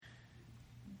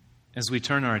As we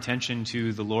turn our attention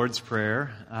to the Lord's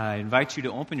Prayer, I invite you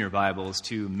to open your Bibles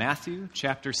to Matthew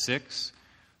chapter 6,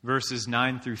 verses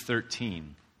 9 through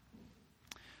 13.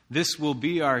 This will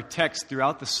be our text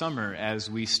throughout the summer as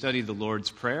we study the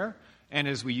Lord's Prayer and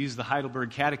as we use the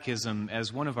Heidelberg Catechism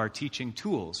as one of our teaching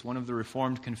tools, one of the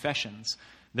Reformed confessions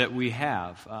that we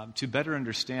have to better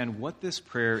understand what this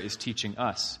prayer is teaching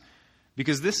us.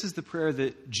 Because this is the prayer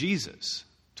that Jesus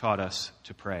taught us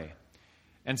to pray.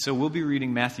 And so we'll be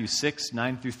reading Matthew 6,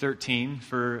 9 through 13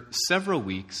 for several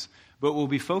weeks, but we'll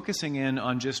be focusing in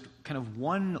on just kind of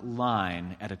one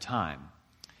line at a time.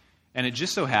 And it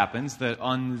just so happens that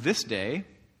on this day,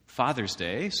 Father's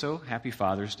Day, so happy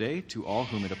Father's Day to all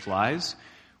whom it applies,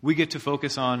 we get to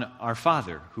focus on our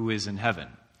Father who is in heaven.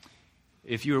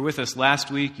 If you were with us last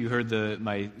week, you heard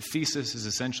my thesis is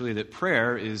essentially that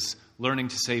prayer is learning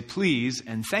to say please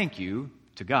and thank you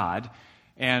to God.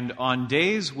 And on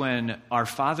days when Our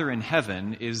Father in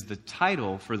Heaven is the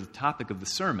title for the topic of the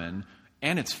sermon,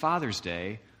 and it's Father's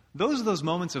Day, those are those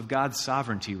moments of God's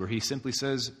sovereignty where He simply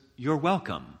says, "You're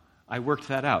welcome. I worked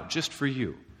that out just for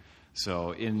you."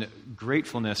 So in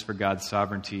gratefulness for God's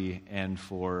sovereignty and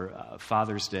for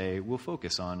Father's Day, we'll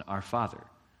focus on our Father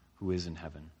who is in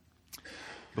heaven.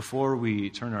 Before we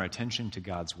turn our attention to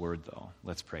God's Word, though,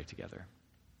 let's pray together.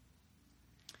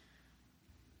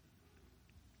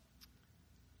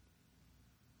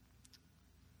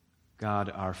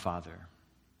 God, our Father,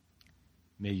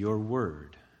 may your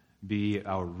word be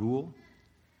our rule,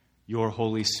 your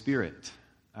Holy Spirit,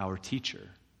 our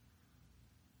teacher,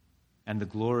 and the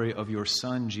glory of your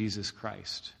Son, Jesus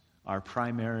Christ, our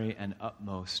primary and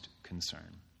utmost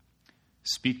concern.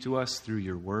 Speak to us through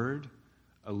your word,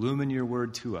 illumine your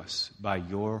word to us by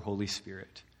your Holy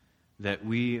Spirit, that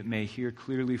we may hear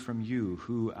clearly from you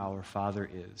who our Father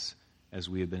is, as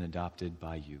we have been adopted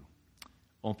by you.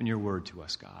 Open your word to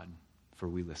us, God, for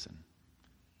we listen.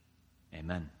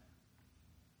 Amen.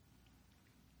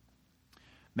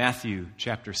 Matthew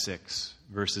chapter 6,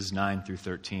 verses 9 through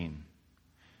 13.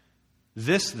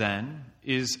 This, then,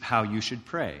 is how you should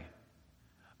pray.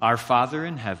 Our Father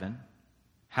in heaven,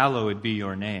 hallowed be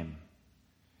your name.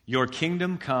 Your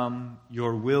kingdom come,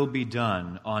 your will be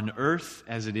done, on earth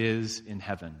as it is in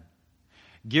heaven.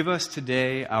 Give us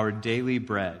today our daily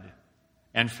bread,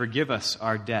 and forgive us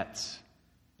our debts,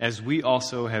 as we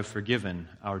also have forgiven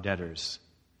our debtors.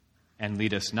 And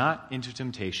lead us not into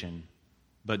temptation,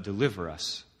 but deliver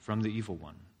us from the evil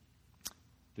one.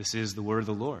 This is the word of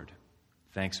the Lord.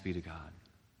 Thanks be to God.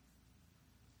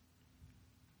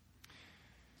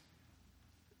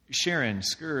 Sharon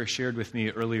Skur shared with me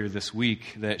earlier this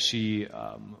week that she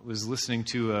was listening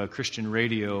to a Christian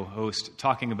radio host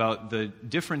talking about the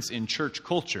difference in church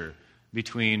culture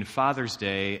between Father's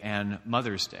Day and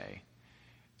Mother's Day.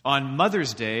 On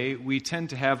Mother's Day, we tend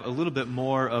to have a little bit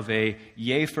more of a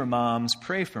yay for moms,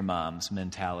 pray for moms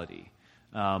mentality.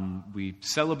 We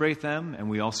celebrate them, and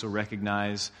we also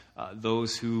recognize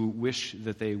those who wish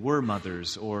that they were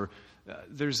mothers, or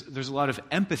there's a lot of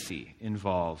empathy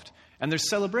involved. And there's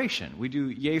celebration. We do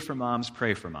yay for moms,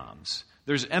 pray for moms.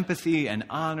 There's empathy and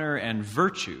honor and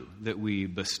virtue that we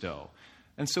bestow.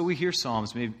 And so we hear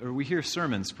we hear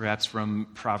sermons perhaps from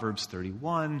Proverbs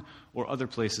 31 or other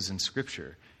places in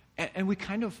Scripture. And we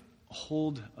kind of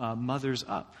hold mothers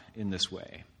up in this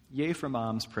way. Yay for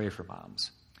moms, pray for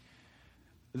moms.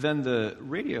 Then the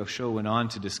radio show went on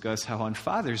to discuss how on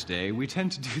Father's Day we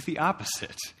tend to do the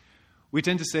opposite. We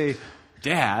tend to say,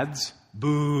 dads,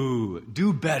 boo,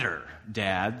 do better,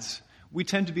 dads. We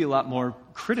tend to be a lot more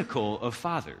critical of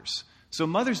fathers. So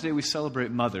Mother's Day we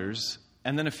celebrate mothers,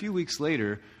 and then a few weeks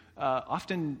later,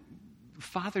 often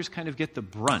fathers kind of get the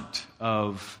brunt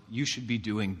of you should be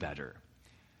doing better.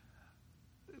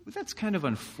 That's kind of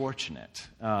unfortunate.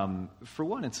 For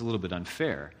one, it's a little bit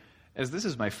unfair. As this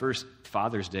is my first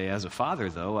Father's Day as a father,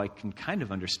 though, I can kind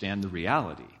of understand the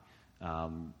reality.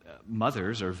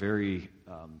 Mothers are very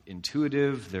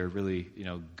intuitive. They're really,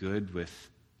 good with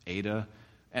Ada,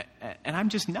 and I'm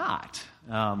just not.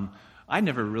 I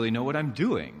never really know what I'm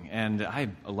doing, and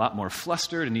I'm a lot more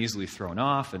flustered and easily thrown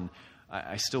off, and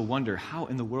I still wonder, how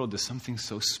in the world does something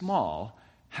so small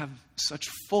have such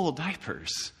full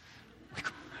diapers?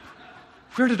 Like,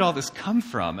 where did all this come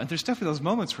from? And there's definitely those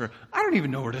moments where I don't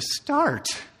even know where to start.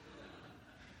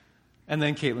 And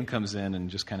then Caitlin comes in and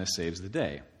just kind of saves the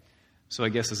day. So I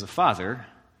guess as a father,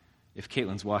 if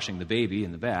Caitlin's washing the baby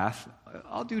in the bath,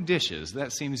 I'll do dishes.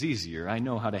 That seems easier. I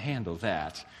know how to handle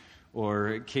that.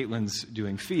 Or Caitlin's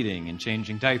doing feeding and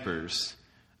changing diapers.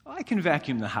 I can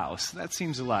vacuum the house. That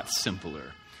seems a lot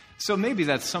simpler. So maybe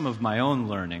that's some of my own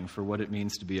learning for what it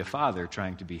means to be a father,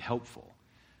 trying to be helpful.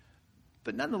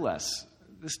 But nonetheless,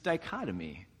 this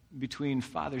dichotomy between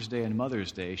Father's Day and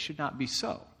Mother's Day should not be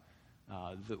so.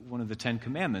 One of the 10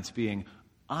 Commandments being,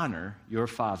 honor your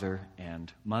father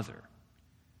and mother.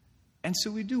 And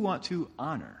so we do want to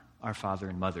honor our father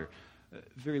and mother,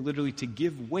 very literally to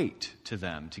give weight to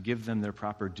them, to give them their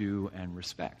proper due and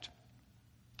respect.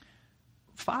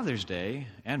 Father's Day,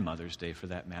 and Mother's Day for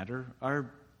that matter, are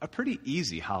a pretty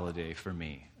easy holiday for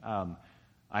me.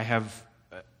 I have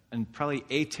a probably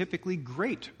atypically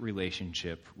great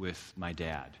relationship with my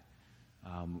dad.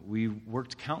 We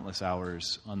worked countless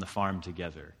hours on the farm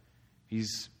together.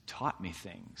 He's taught me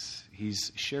things.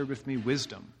 He's shared with me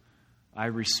wisdom. I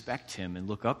respect him and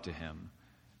look up to him.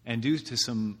 And due to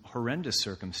some horrendous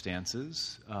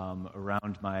circumstances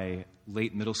around my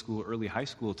late middle school, early high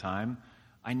school time,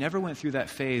 I never went through that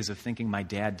phase of thinking my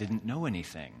dad didn't know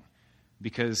anything,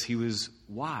 because he was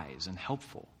wise and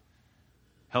helpful,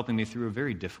 helping me through a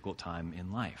very difficult time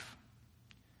in life.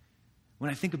 When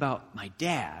I think about my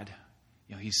dad,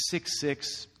 he's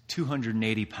 6'6",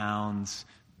 280 pounds,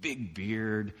 big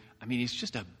beard. I mean, he's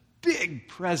just a big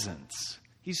presence.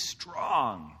 He's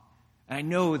strong. And I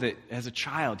know that as a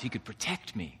child, he could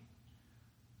protect me.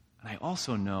 And I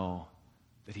also know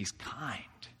that he's kind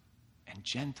and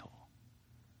gentle.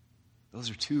 Those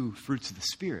are 2 fruits of the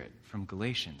Spirit from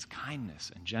Galatians,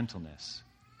 kindness and gentleness.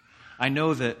 I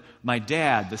know that my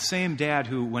dad, the same dad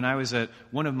who, when I was at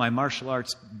one of my martial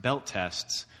arts belt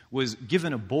tests, was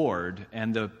given a board,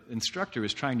 and the instructor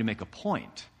was trying to make a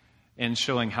point and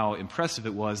showing how impressive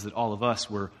it was that all of us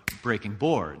were breaking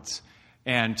boards.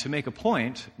 And to make a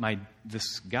point,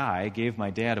 this guy gave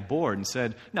my dad a board and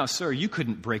said, "Now, sir, you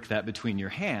couldn't break that between your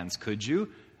hands, could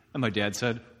you?" And my dad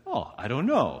said, "Oh, I don't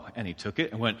know." And he took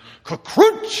it and went,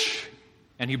 "Ka-crunch!"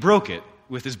 And he broke it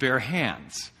with his bare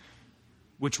hands,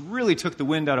 which really took the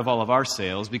wind out of all of our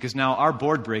sails, because now our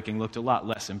board breaking looked a lot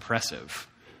less impressive.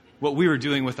 What we were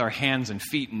doing with our hands and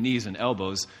feet and knees and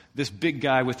elbows, this big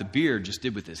guy with a beard just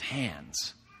did with his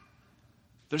hands.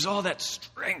 There's all that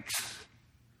strength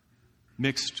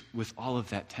mixed with all of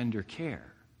that tender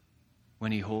care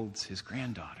when he holds his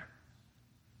granddaughter.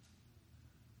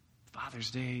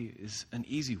 Father's Day is an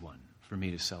easy one for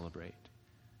me to celebrate.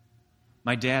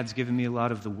 My dad's given me a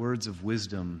lot of the words of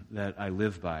wisdom that I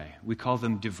live by. We call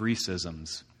them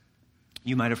DeVriesisms.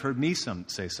 You might have heard me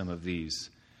say some of these.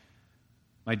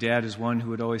 My dad is one who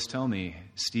would always tell me,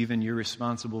 "Stephen, you're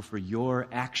responsible for your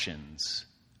actions,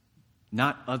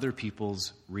 not other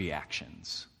people's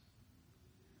reactions."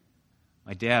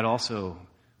 My dad also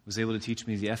was able to teach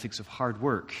me the ethics of hard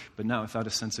work, but not without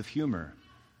a sense of humor.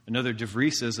 Another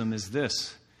DeVriesism is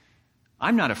this: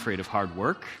 "I'm not afraid of hard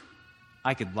work.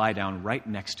 I could lie down right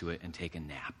next to it and take a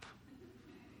nap."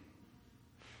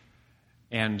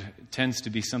 And it tends to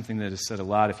be something that is said a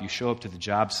lot. If you show up to the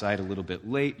job site a little bit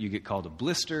late, you get called a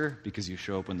blister because you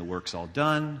show up when the work's all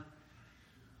done.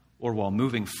 Or while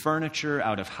moving furniture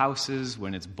out of houses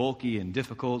when it's bulky and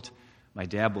difficult, my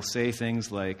dad will say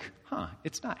things like,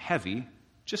 "It's not heavy,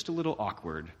 just a little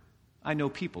awkward. I know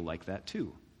people like that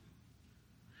too."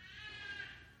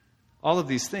 All of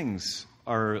these things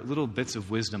are little bits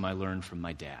of wisdom I learned from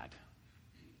my dad.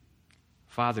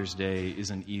 Father's Day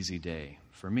is an easy day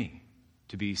for me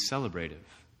to be celebrative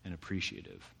and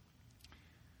appreciative.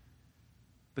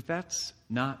 But that's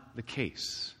not the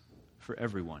case for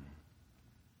everyone.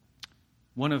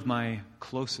 One of my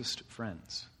closest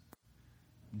friends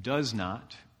does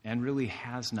not, and really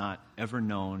has not, ever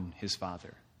known his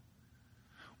father.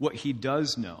 What he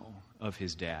does know of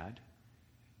his dad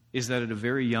is that at a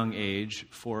very young age,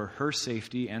 for her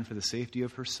safety and for the safety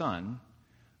of her son,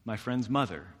 my friend's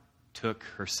mother took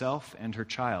herself and her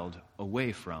child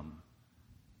away from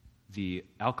the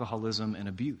alcoholism and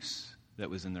abuse that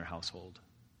was in their household.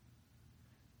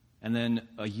 And then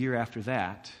a year after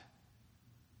that,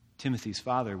 Timothy's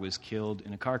father was killed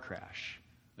in a car crash,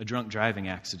 a drunk driving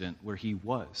accident where he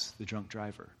was the drunk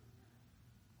driver.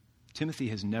 Timothy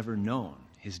has never known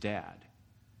his dad.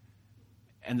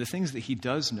 And the things that he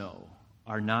does know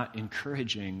are not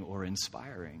encouraging or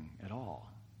inspiring at all.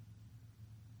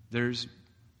 There's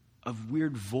a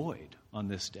weird void on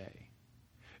this day.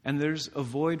 And there's a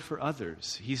void for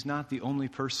others. He's not the only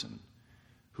person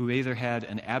who either had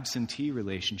an absentee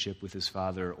relationship with his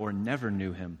father or never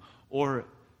knew him or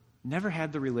never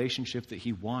had the relationship that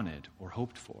he wanted or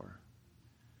hoped for.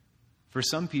 For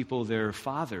some people, their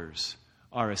fathers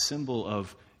are a symbol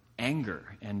of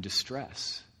anger and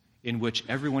distress in which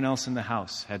everyone else in the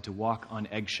house had to walk on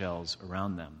eggshells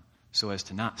around them so as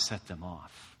to not set them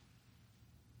off.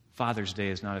 Father's Day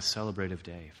is not a celebrative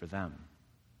day for them.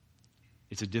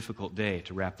 It's a difficult day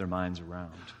to wrap their minds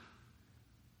around.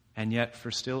 And yet,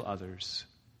 for still others,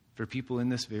 for people in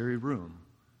this very room,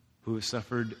 who have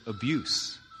suffered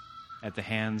abuse at the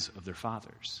hands of their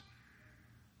fathers.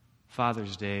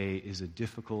 Father's Day is a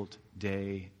difficult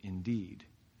day indeed.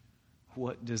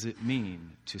 What does it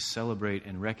mean to celebrate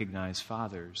and recognize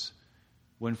fathers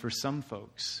when for some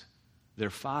folks, their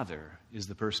father is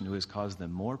the person who has caused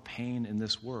them more pain in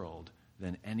this world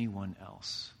than anyone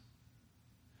else?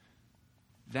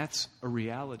 That's a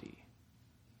reality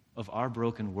of our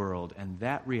broken world, and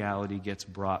that reality gets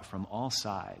brought from all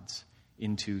sides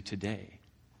into today,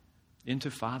 into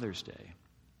Father's Day.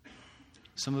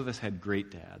 Some of us had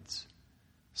great dads.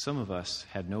 Some of us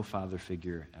had no father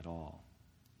figure at all.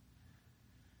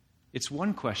 It's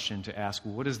one question to ask,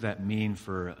 well, what does that mean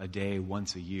for a day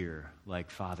once a year like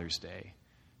Father's Day,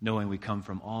 knowing we come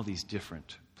from all these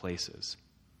different places?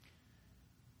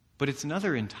 But it's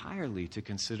another entirely to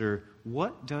consider,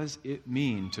 what does it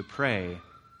mean to pray,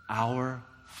 Our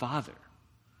Father?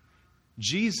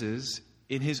 Jesus,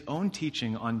 in his own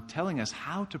teaching on telling us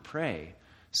how to pray,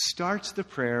 starts the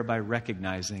prayer by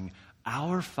recognizing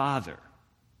our Father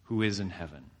who is in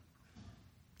heaven.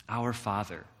 Our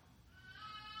Father.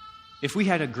 If we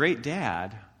had a great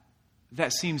dad,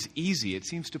 that seems easy. It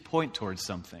seems to point towards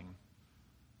something.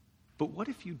 But what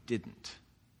if you didn't?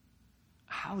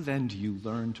 How then do you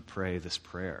learn to pray this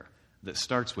prayer that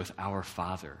starts with Our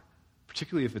Father,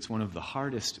 particularly if it's one of the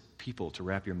hardest people to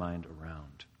wrap your mind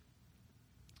around?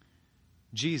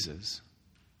 Jesus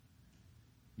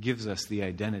gives us the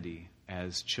identity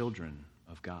as children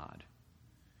of God,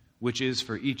 which is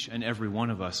for each and every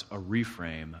one of us a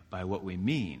reframe by what we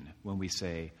mean when we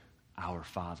say, Our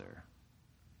Father.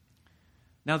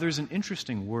 Now, there's an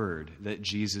interesting word that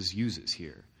Jesus uses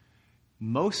here.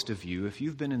 Most of you, if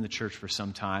you've been in the church for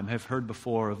some time, have heard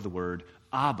before of the word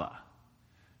Abba.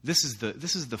 This is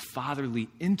the fatherly,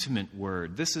 intimate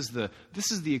word. This is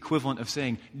the equivalent of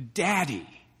saying Daddy.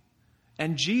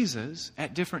 And Jesus,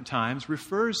 at different times,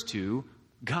 refers to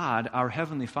God, our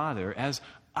Heavenly Father, as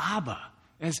Abba,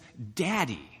 as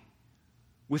Daddy,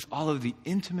 with all of the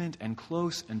intimate and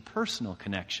close and personal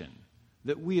connection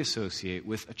that we associate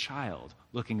with a child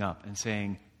looking up and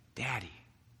saying, Daddy.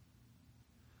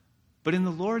 But in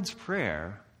the Lord's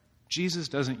Prayer, Jesus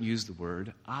doesn't use the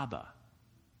word Abba.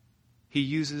 He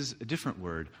uses a different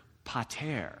word,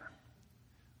 pater.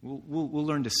 We'll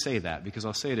learn to say that because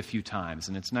I'll say it a few times,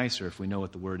 and it's nicer if we know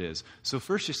what the word is. So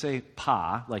first you say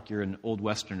pa, like you're an old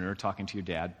Westerner talking to your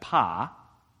dad, pa,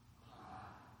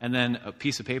 and then a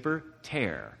piece of paper,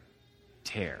 ter.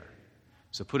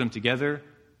 So put them together,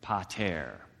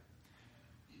 pater.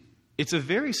 It's a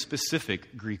very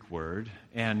specific Greek word,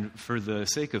 and for the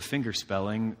sake of finger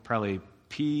spelling, probably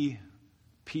P-A-T-E-R.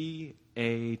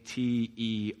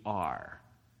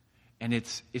 And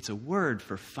it's a word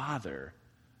for father,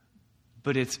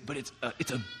 but it's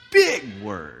a big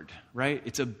word, right?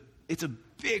 It's a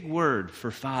big word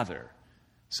for father.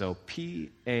 So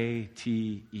P-A-T-E-R.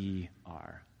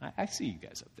 I see you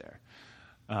guys up there.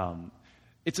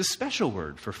 It's a special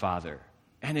word for father,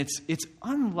 and it's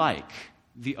unlike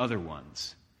the other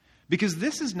ones, because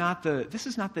this is not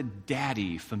the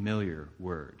daddy familiar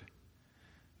word.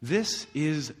 This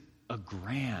is a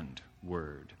grand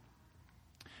word.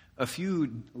 A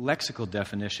few lexical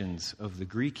definitions of the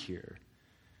Greek here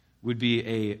would be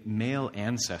a male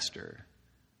ancestor,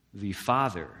 the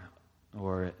father,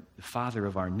 or the father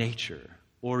of our nature,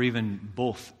 or even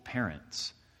both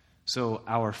parents. So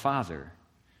our Father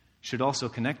should also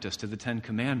connect us to the Ten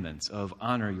Commandments of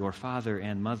honor your father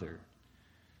and mother.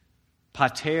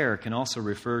 Pater can also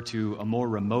refer to a more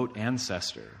remote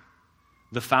ancestor,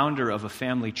 the founder of a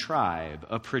family tribe,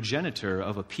 a progenitor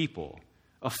of a people,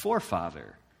 a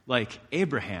forefather, like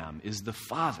Abraham is the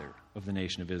father of the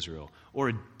nation of Israel,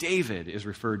 or David is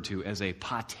referred to as a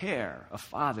pater, a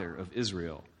father of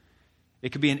Israel.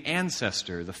 It could be an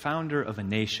ancestor, the founder of a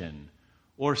nation,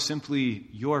 or simply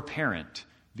your parent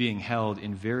being held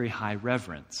in very high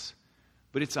reverence.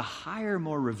 But it's a higher,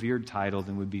 more revered title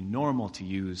than would be normal to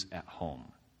use at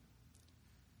home.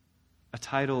 A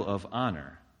title of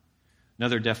honor.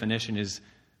 Another definition is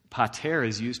pater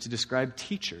is used to describe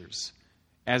teachers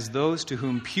as those to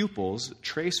whom pupils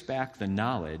trace back the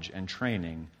knowledge and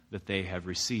training that they have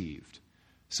received.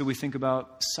 So we think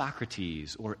about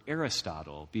Socrates or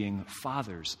Aristotle being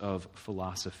fathers of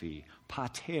philosophy,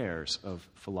 paters of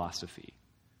philosophy.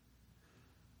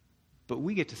 But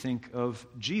we get to think of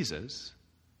Jesus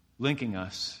linking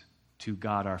us to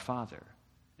God our Father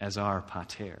as our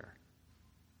pater,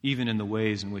 even in the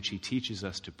ways in which he teaches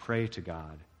us to pray to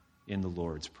God in the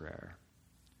Lord's Prayer.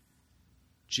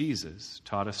 Jesus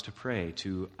taught us to pray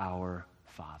to our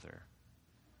Father.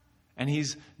 And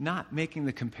he's not making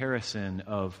the comparison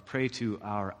of pray to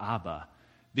our Abba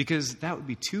because that would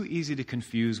be too easy to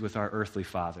confuse with our earthly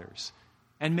fathers.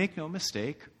 And make no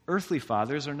mistake, earthly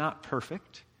fathers are not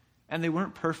perfect, and they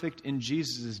weren't perfect in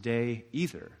Jesus' day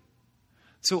either.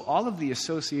 So all of the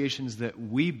associations that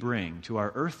we bring to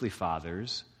our earthly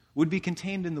fathers would be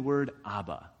contained in the word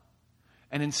Abba.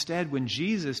 And instead, when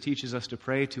Jesus teaches us to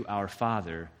pray to our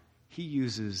Father, he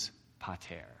uses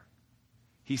pater.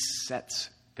 He sets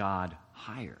God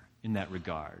higher in that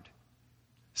regard.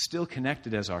 Still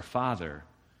connected as our Father,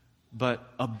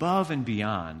 but above and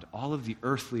beyond all of the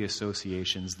earthly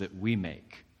associations that we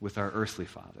make with our earthly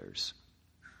fathers.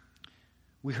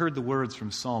 We heard the words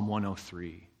from Psalm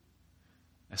 103.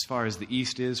 As far as the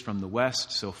east is from the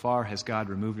west, so far has God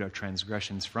removed our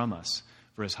transgressions from us.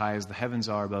 For as high as the heavens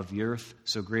are above the earth,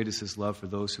 so great is his love for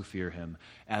those who fear him.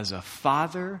 As a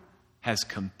father has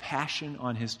compassion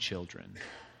on his children,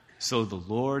 so the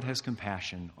Lord has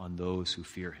compassion on those who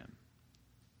fear him.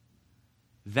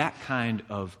 That kind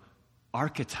of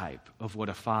archetype of what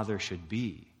a father should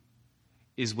be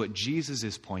is what Jesus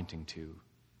is pointing to.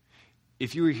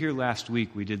 If you were here last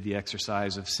week, we did the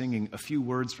exercise of singing a few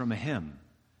words from a hymn,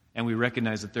 and we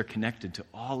recognize that they're connected to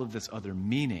all of this other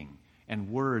meaning and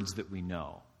words that we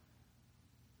know.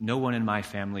 No one in my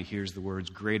family hears the words,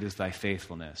 "Great is thy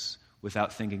faithfulness,"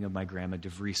 without thinking of my grandma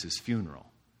DeVries's funeral.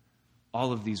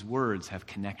 All of these words have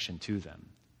connection to them.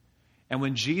 And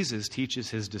when Jesus teaches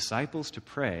his disciples to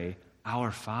pray,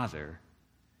 "Our Father,"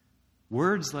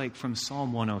 words like from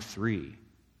Psalm 103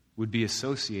 would be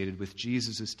associated with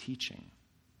Jesus' teaching.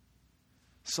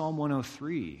 Psalm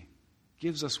 103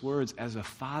 gives us words, "As a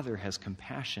father has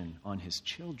compassion on his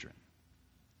children."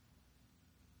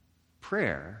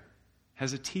 Prayer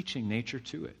has a teaching nature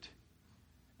to it.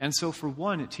 And so for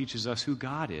one, it teaches us who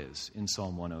God is in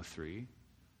Psalm 103.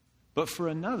 But for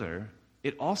another,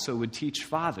 it also would teach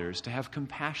fathers to have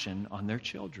compassion on their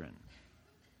children.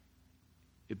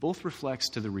 It both reflects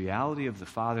to the reality of the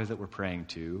Father that we're praying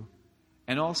to,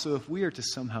 and also if we are to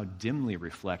somehow dimly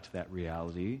reflect that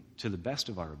reality to the best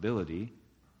of our ability,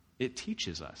 it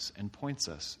teaches us and points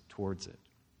us towards it.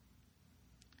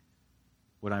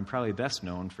 What I'm probably best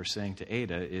known for saying to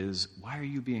Ada is, "Why are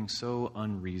you being so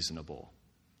unreasonable?"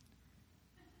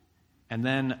 And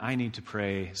then I need to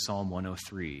pray Psalm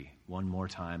 103 one more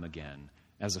time again.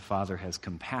 As a father has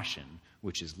compassion,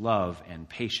 which is love and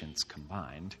patience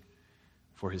combined,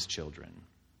 for his children.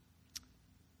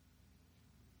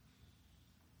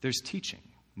 There's teaching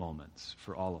moments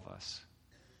for all of us.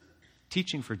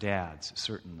 Teaching for dads,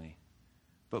 certainly.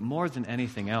 But more than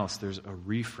anything else, there's a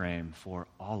reframe for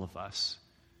all of us.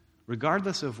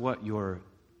 Regardless of what your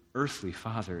earthly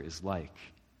father is like,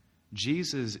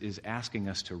 Jesus is asking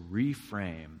us to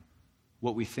reframe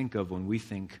what we think of when we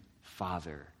think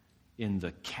father in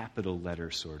the capital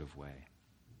letter sort of way.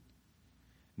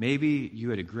 Maybe you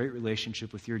had a great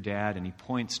relationship with your dad and he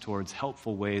points towards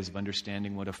helpful ways of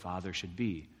understanding what a father should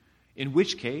be, in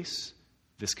which case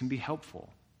this can be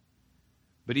helpful.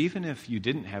 But even if you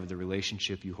didn't have the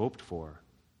relationship you hoped for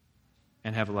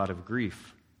and have a lot of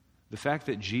grief, the fact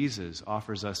that Jesus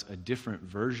offers us a different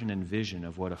version and vision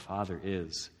of what a father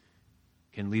is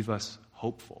can leave us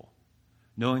hopeful,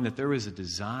 knowing that there was a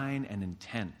design and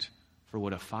intent for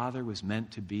what a father was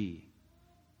meant to be.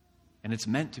 And it's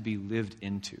meant to be lived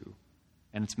into,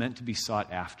 and it's meant to be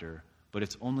sought after, but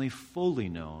it's only fully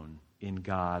known in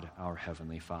God, our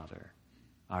Heavenly Father,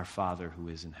 our Father who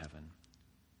is in heaven.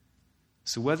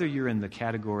 So whether you're in the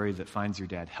category that finds your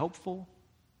dad helpful,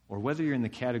 or whether you're in the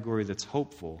category that's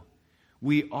hopeful,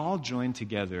 we all join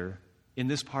together in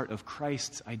this part of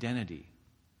Christ's identity.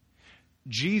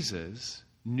 Jesus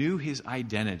knew his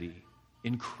identity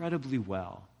incredibly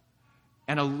well.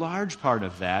 And a large part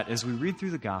of that, as we read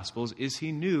through the Gospels, is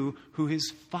he knew who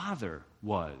his Father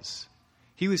was.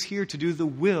 He was here to do the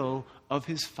will of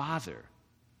his Father.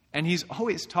 And he's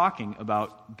always talking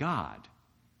about God.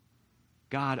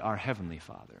 God, our Heavenly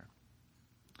Father.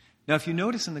 Now, if you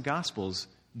notice in the Gospels,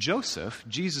 Joseph,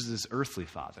 Jesus' earthly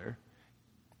father,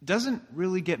 doesn't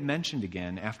really get mentioned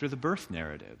again after the birth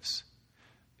narratives.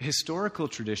 Historical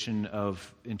tradition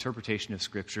of interpretation of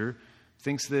Scripture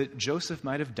thinks that Joseph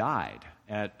might have died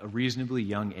at a reasonably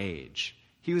young age.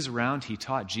 He was around, he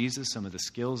taught Jesus some of the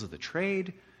skills of the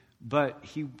trade, but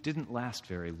he didn't last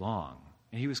very long,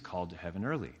 and he was called to heaven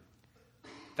early.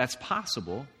 That's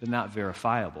possible, but not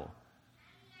verifiable.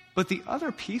 But the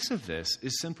other piece of this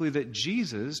is simply that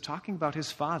Jesus, talking about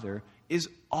his Father, is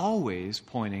always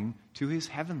pointing to his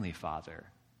Heavenly Father.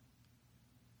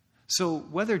 So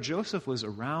whether Joseph was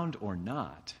around or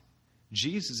not,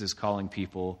 Jesus is calling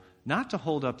people not to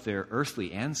hold up their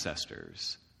earthly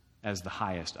ancestors as the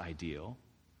highest ideal,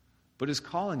 but is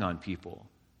calling on people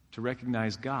to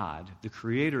recognize God, the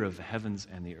creator of the heavens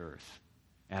and the earth,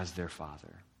 as their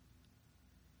Father.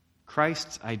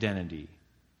 Christ's identity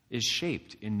is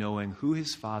shaped in knowing who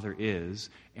his Father is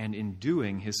and in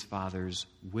doing his Father's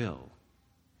will.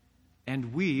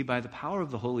 And we, by the power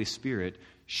of the Holy Spirit,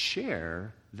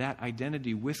 share that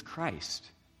identity with Christ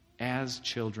as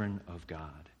children of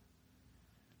God.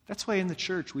 That's why in the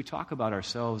church we talk about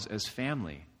ourselves as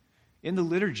family. In the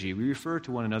liturgy, we refer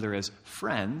to one another as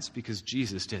friends, because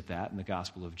Jesus did that in the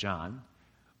Gospel of John.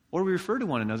 Or we refer to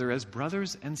one another as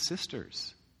brothers and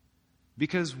sisters,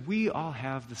 because we all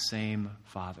have the same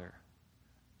Father.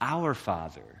 Our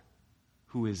Father,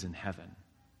 who is in heaven,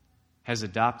 has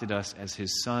adopted us as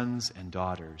his sons and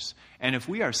daughters. And if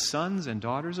we are sons and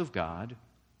daughters of God,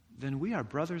 then we are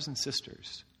brothers and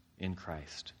sisters in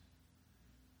Christ.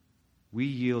 We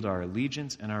yield our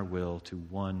allegiance and our will to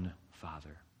one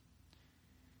Father.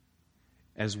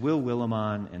 As Will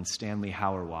Willimon and Stanley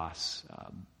Hauerwas,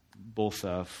 both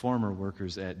former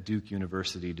workers at Duke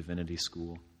University Divinity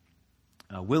School,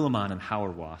 Willimon and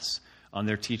Hauerwas, on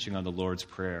their teaching on the Lord's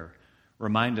Prayer,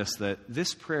 remind us that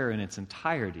this prayer in its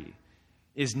entirety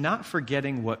is not for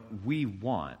getting what we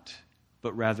want,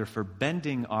 but rather for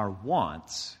bending our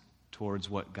wants towards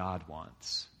what God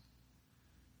wants.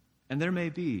 And there may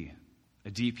be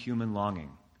a deep human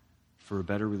longing for a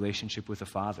better relationship with a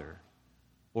Father,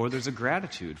 or there's a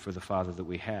gratitude for the Father that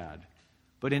we had.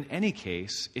 But in any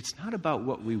case, it's not about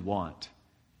what we want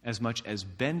as much as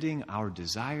bending our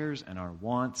desires and our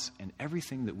wants and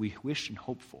everything that we wish and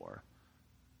hope for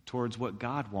towards what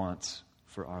God wants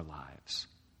for our lives.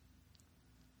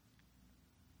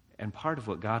 And part of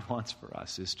what God wants for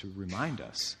us is to remind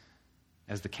us,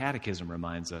 as the Catechism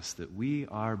reminds us, that we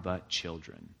are but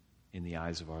children in the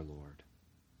eyes of our Lord,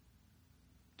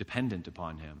 dependent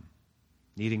upon him,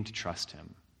 needing to trust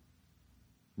him,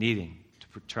 needing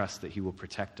to trust that he will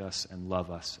protect us and love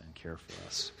us and care for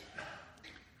us.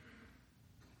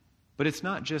 But it's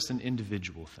not just an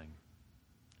individual thing.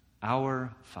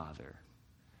 Our Father.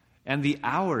 And the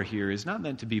our here is not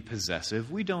meant to be possessive.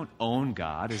 We don't own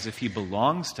God as if he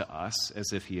belongs to us,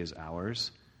 as if he is ours.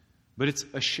 But it's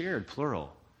a shared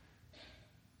plural.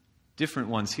 Different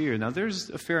ones here. Now,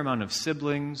 there's a fair amount of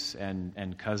siblings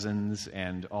and cousins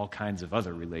and all kinds of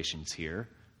other relations here.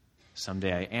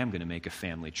 Someday I am going to make a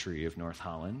family tree of North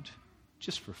Holland,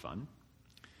 just for fun.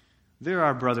 There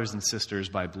are brothers and sisters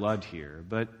by blood here,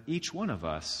 but each one of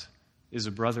us is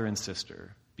a brother and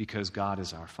sister because God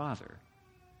is our Father.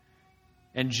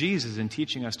 And Jesus, in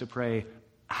teaching us to pray,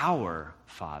 our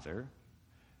Father,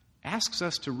 asks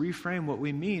us to reframe what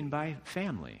we mean by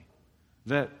family,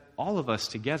 that all of us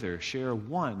together share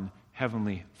one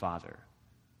heavenly Father.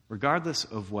 Regardless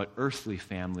of what earthly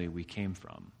family we came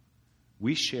from,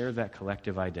 we share that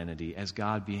collective identity as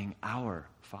God being our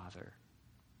Father.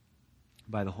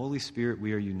 By the Holy Spirit,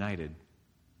 we are united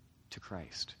to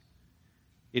Christ.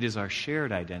 It is our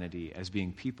shared identity as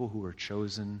being people who are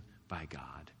chosen by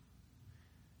God.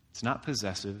 It's not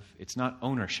possessive, it's not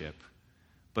ownership,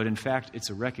 but in fact, it's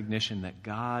a recognition that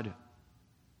God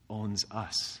owns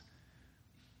us.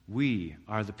 We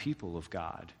are the people of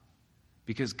God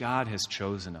because God has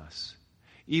chosen us.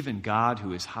 Even God,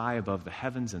 who is high above the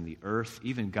heavens and the earth,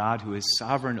 even God who is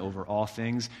sovereign over all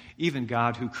things, even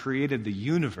God who created the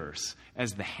universe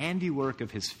as the handiwork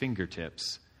of his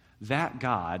fingertips, that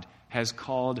God has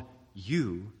called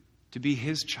you to be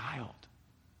his child.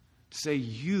 To say,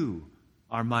 you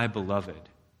are my beloved.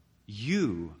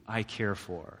 You I care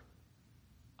for.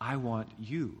 I want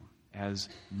you as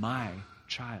my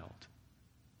child.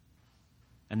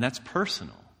 And that's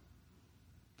personal,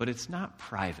 but it's not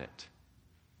private.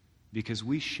 Because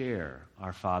we share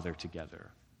our Father together,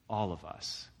 all of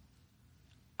us.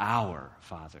 Our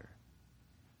Father.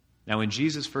 Now, when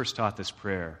Jesus first taught this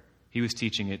prayer, he was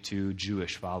teaching it to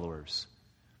Jewish followers.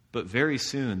 But very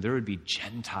soon, there would be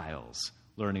Gentiles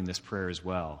learning this prayer as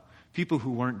well. People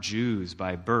who weren't Jews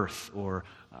by birth or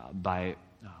by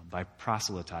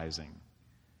proselytizing.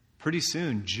 Pretty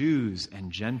soon, Jews and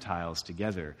Gentiles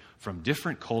together, from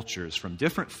different cultures, from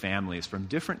different families, from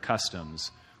different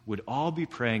customs, would all be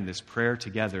praying this prayer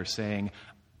together, saying,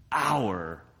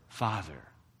 our Father,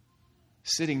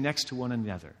 sitting next to one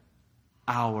another,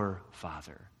 our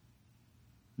Father.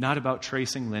 Not about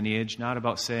tracing lineage, not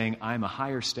about saying, I'm a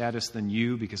higher status than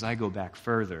you because I go back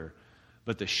further,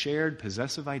 but the shared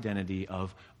possessive identity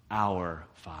of our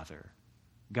Father.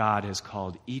 God has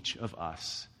called each of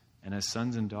us, and as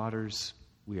sons and daughters,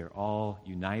 we are all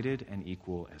united and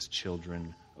equal as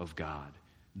children of God.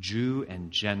 Jew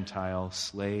and Gentile,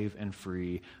 slave and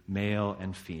free, male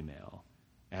and female,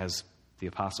 as the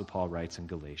Apostle Paul writes in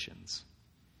Galatians.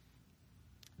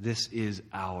 This is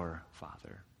our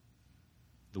Father,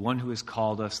 the one who has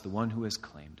called us, the one who has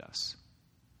claimed us.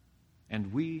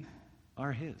 And we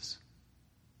are his.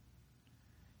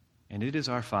 And it is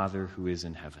our Father who is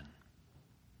in heaven.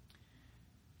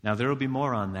 Now there will be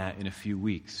more on that in a few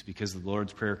weeks, because the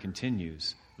Lord's Prayer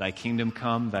continues. Thy kingdom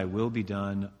come, thy will be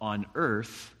done on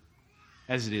earth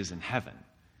as it is in heaven.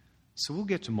 So we'll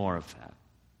get to more of that.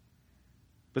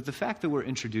 But the fact that we're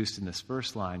introduced in this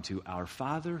first line to our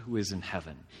Father who is in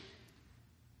heaven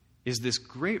is this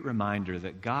great reminder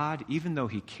that God, even though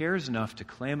he cares enough to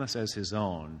claim us as his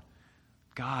own,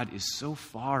 God is so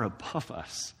far above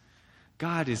us.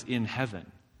 God is in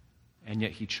heaven, and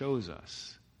yet he chose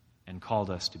us and called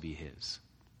us to be his.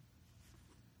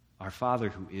 Our Father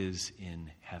who is in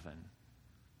heaven.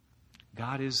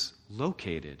 God is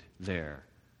located there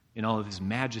in all of his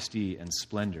majesty and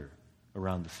splendor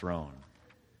around the throne.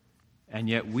 And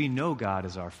yet we know God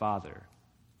as our Father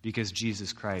because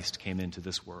Jesus Christ came into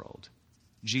this world.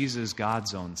 Jesus,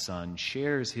 God's own Son,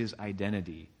 shares his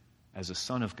identity as a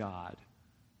Son of God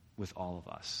with all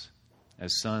of us,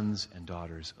 as sons and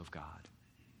daughters of God.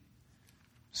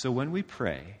 So when we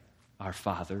pray, our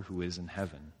Father who is in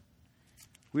heaven,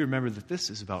 we remember that this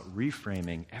is about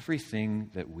reframing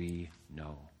everything that we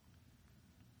know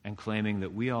and claiming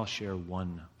that we all share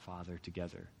one Father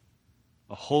together,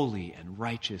 a holy and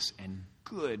righteous and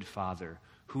good Father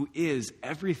who is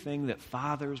everything that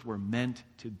fathers were meant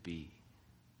to be.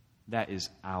 That is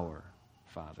our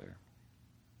Father.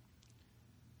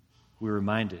 We're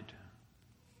reminded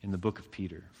in the book of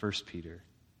Peter, 1 Peter,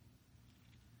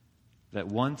 that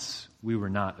once we were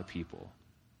not a people,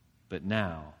 but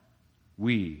now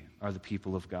we are the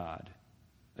people of God,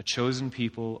 a chosen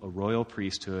people, a royal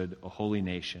priesthood, a holy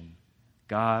nation,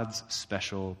 God's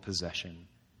special possession,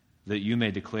 that you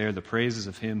may declare the praises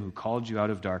of him who called you out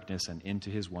of darkness and into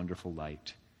his wonderful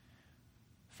light.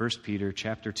 1 Peter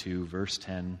chapter 2, verse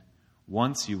 10,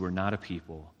 once you were not a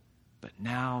people, but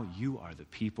now you are the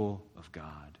people of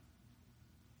God.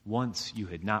 Once you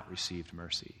had not received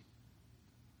mercy,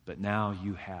 but now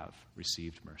you have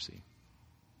received mercy.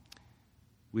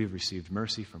 We have received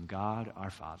mercy from God, our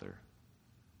Father,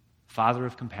 Father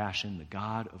of compassion, the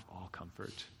God of all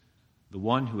comfort, the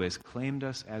one who has claimed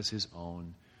us as his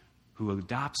own, who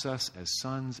adopts us as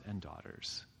sons and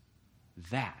daughters.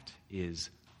 That is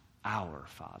our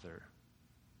Father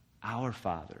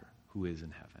who is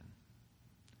in heaven.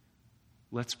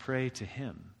 Let's pray to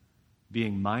him,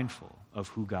 being mindful of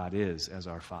who God is as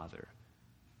our Father,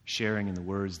 sharing in the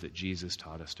words that Jesus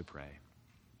taught us to pray.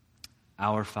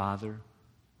 Our Father,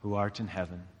 who art in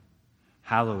heaven,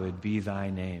 hallowed be thy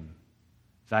name.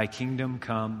 Thy kingdom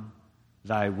come,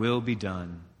 thy will be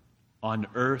done, on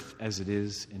earth as it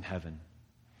is in heaven.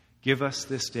 Give us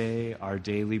this day our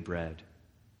daily bread,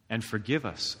 and forgive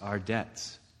us our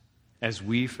debts, as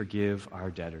we forgive our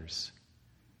debtors.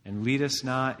 And lead us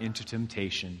not into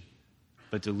temptation,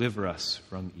 but deliver us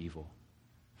from evil.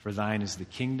 For thine is the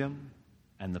kingdom,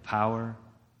 and the power,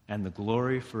 and the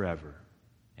glory forever.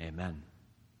 Amen.